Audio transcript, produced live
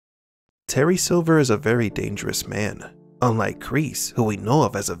Terry Silver is a very dangerous man. Unlike Kreese, who we know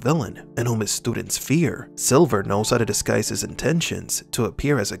of as a villain and whom his students fear, Silver knows how to disguise his intentions to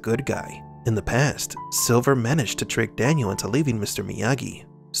appear as a good guy. In the past, Silver managed to trick Daniel into leaving Mr. Miyagi.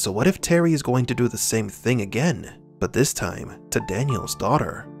 So what if Terry is going to do the same thing again, but this time to Daniel's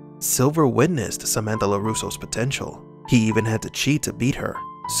daughter? Silver witnessed Samantha LaRusso's potential. He even had to cheat to beat her.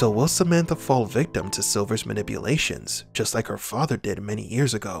 So will Samantha fall victim to Silver's manipulations, just like her father did many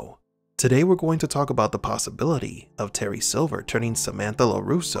years ago? Today we're going to talk about the possibility of Terry Silver turning Samantha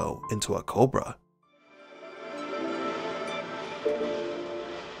LaRusso into a cobra.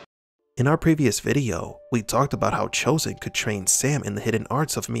 In our previous video, we talked about how Chosen could train Sam in the hidden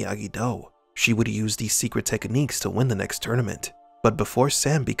arts of Miyagi-Do. She would use these secret techniques to win the next tournament. But before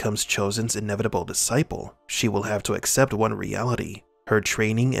Sam becomes Chosen's inevitable disciple, she will have to accept one reality. Her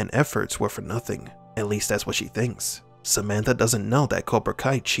training and efforts were for nothing. At least that's what she thinks. Samantha doesn't know that Cobra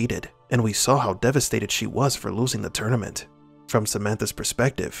Kai cheated, and we saw how devastated she was for losing the tournament. From Samantha's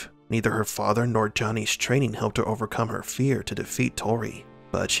perspective, neither her father nor Johnny's training helped her overcome her fear to defeat Tori,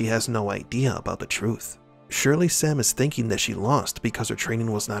 but she has no idea about the truth. Surely Sam is thinking that she lost because her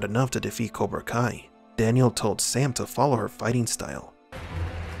training was not enough to defeat Cobra Kai. Daniel told Sam to follow her fighting style.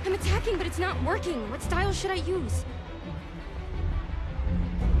 I'm attacking, but it's not working. What style should I use?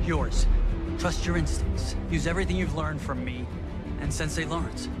 Yours. Trust your instincts. Use everything you've learned from me and Sensei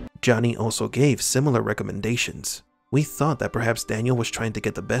Lawrence. Johnny also gave similar recommendations. We thought that perhaps Daniel was trying to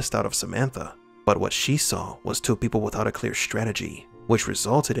get the best out of Samantha, but what she saw was two people without a clear strategy, which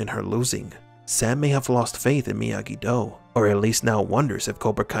resulted in her losing. Sam may have lost faith in Miyagi-Do, or at least now wonders if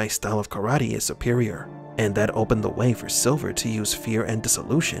Cobra Kai's style of karate is superior, and that opened the way for Silver to use fear and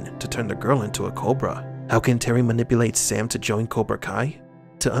dissolution to turn the girl into a cobra. How can Terry manipulate Sam to join Cobra Kai?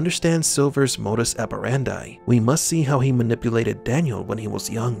 To understand Silver's modus operandi, we must see how he manipulated Daniel when he was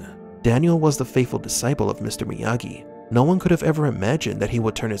young. Daniel was the faithful disciple of Mr. Miyagi. No one could have ever imagined that he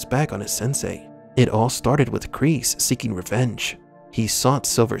would turn his back on his sensei. It all started with Kreese seeking revenge. He sought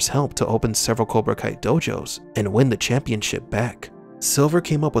Silver's help to open several Cobra Kai dojos and win the championship back. Silver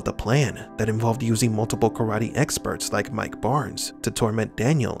came up with a plan that involved using multiple karate experts like Mike Barnes to torment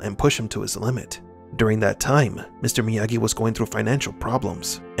Daniel and push him to his limit. During that time, Mr. Miyagi was going through financial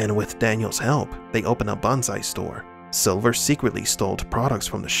problems, and with Daniel's help, they opened a bonsai store. Silver secretly stole products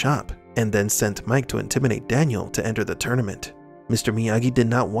from the shop, and then sent Mike to intimidate Daniel to enter the tournament. Mr. Miyagi did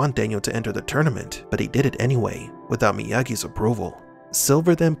not want Daniel to enter the tournament, but he did it anyway, without Miyagi's approval.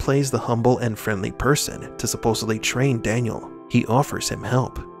 Silver then plays the humble and friendly person to supposedly train Daniel. He offers him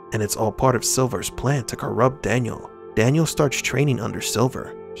help, and it's all part of Silver's plan to corrupt Daniel. Daniel starts training under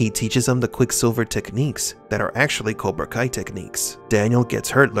Silver. He teaches him the Quicksilver techniques that are actually Cobra Kai techniques. Daniel gets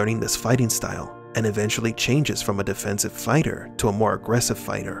hurt learning this fighting style, and eventually changes from a defensive fighter to a more aggressive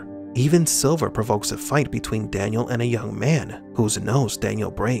fighter. Even Silver provokes a fight between Daniel and a young man whose nose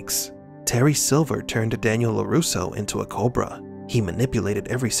Daniel breaks. Terry Silver turned Daniel LaRusso into a cobra. He manipulated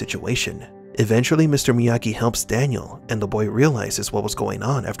every situation. Eventually, Mr. Miyagi helps Daniel, and the boy realizes what was going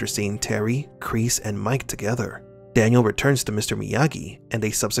on after seeing Terry, Kreese, and Mike together. Daniel returns to Mr. Miyagi, and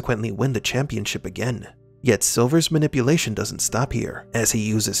they subsequently win the championship again. Yet Silver's manipulation doesn't stop here, as he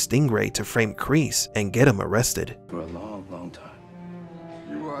uses Stingray to frame Kreese and get him arrested. For a long, long time.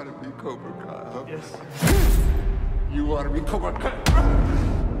 You want to be Cobra Kai, huh? Yes. You want to be Cobra Kai?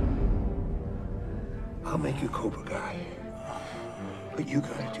 I'll make you Cobra Kai. But you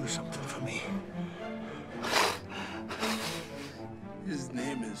gotta do something for me. His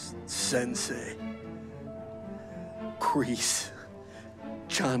name is Sensei. Kreese.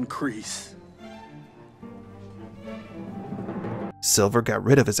 John Kreese. Silver got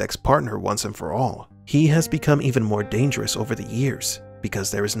rid of his ex-partner once and for all. He has become even more dangerous over the years,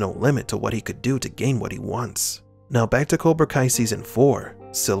 because there is no limit to what he could do to gain what he wants. Now back to Cobra Kai Season 4,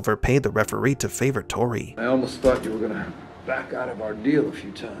 Silver paid the referee to favor Tori. I almost thought you were gonna back out of our deal a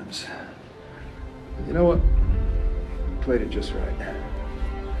few times. But you know what? You played it just right.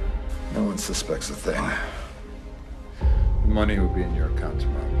 No one suspects a thing. The money will be in your account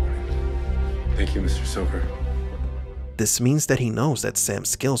tomorrow morning. Thank you, Mr. Silver. This means that he knows that Sam's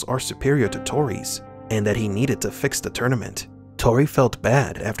skills are superior to Tori's, and that he needed to fix the tournament. Tori felt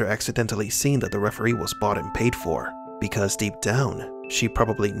bad after accidentally seeing that the referee was bought and paid for, because deep down, she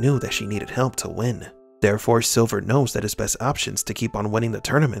probably knew that she needed help to win. Therefore, Silver knows that his best options to keep on winning the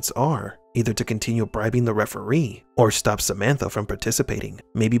tournaments are either to continue bribing the referee or stop Samantha from participating,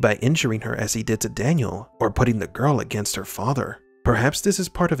 maybe by injuring her as he did to Daniel or putting the girl against her father. Perhaps this is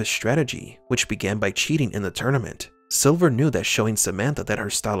part of his strategy, which began by cheating in the tournament. Silver knew that showing Samantha that her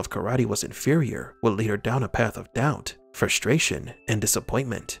style of karate was inferior would lead her down a path of doubt, frustration, and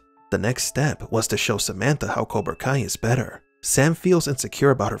disappointment. The next step was to show Samantha how Cobra Kai is better. Sam feels insecure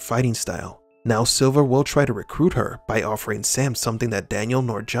about her fighting style. Now Silver will try to recruit her by offering Sam something that Daniel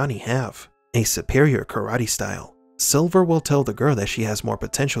nor Johnny have, a superior karate style. Silver will tell the girl that she has more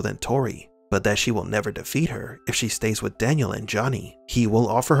potential than Tori, but that she will never defeat her if she stays with Daniel and Johnny. He will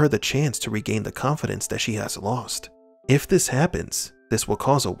offer her the chance to regain the confidence that she has lost. If this happens, this will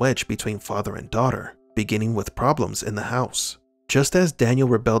cause a wedge between father and daughter, beginning with problems in the house. Just as Daniel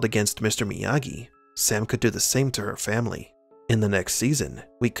rebelled against Mr. Miyagi, Sam could do the same to her family. In the next season,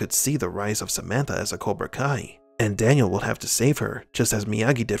 we could see the rise of Samantha as a Cobra Kai, and Daniel will have to save her just as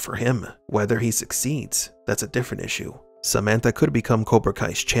Miyagi did for him. Whether he succeeds, that's a different issue. Samantha could become Cobra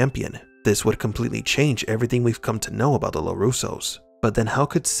Kai's champion. This would completely change everything we've come to know about the LaRussos. But then how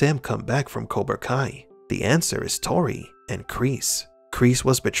could Sam come back from Cobra Kai? The answer is Tori and Kreese. Kreese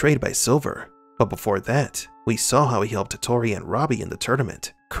was betrayed by Silver, but before that, we saw how he helped Tori and Robby in the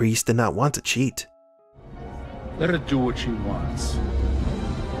tournament. Kreese did not want to cheat. Let her do what she wants.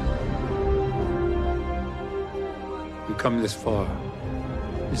 You come this far.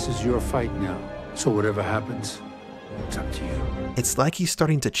 This is your fight now. So whatever happens, it's up to you. It's like he's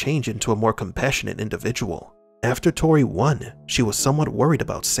starting to change into a more compassionate individual. After Tori won, she was somewhat worried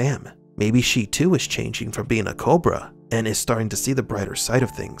about Sam. Maybe she too is changing from being a Cobra and is starting to see the brighter side of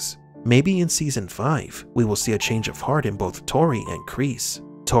things. Maybe in season 5, we will see a change of heart in both Tori and Kreese.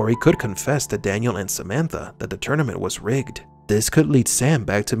 Tori could confess to Daniel and Samantha that the tournament was rigged. This could lead Sam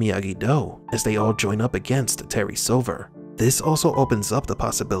back to Miyagi-Do as they all join up against Terry Silver. This also opens up the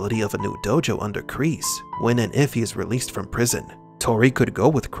possibility of a new dojo under Kreese when and if he is released from prison. Tori could go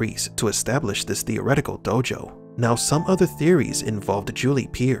with Kreese to establish this theoretical dojo. Now, some other theories involved Julie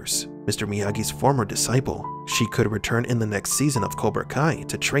Pierce, Mr. Miyagi's former disciple. She could return in the next season of Cobra Kai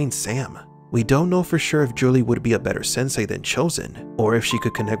to train Sam. We don't know for sure if Julie would be a better sensei than Chosen, or if she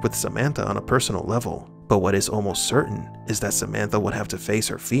could connect with Samantha on a personal level. But what is almost certain is that Samantha would have to face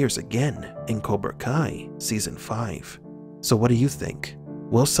her fears again in Cobra Kai Season 5. So what do you think?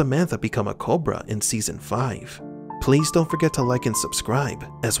 Will Samantha become a Cobra in Season 5? Please don't forget to like and subscribe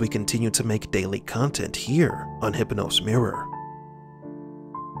as we continue to make daily content here on Hypnos Mirror.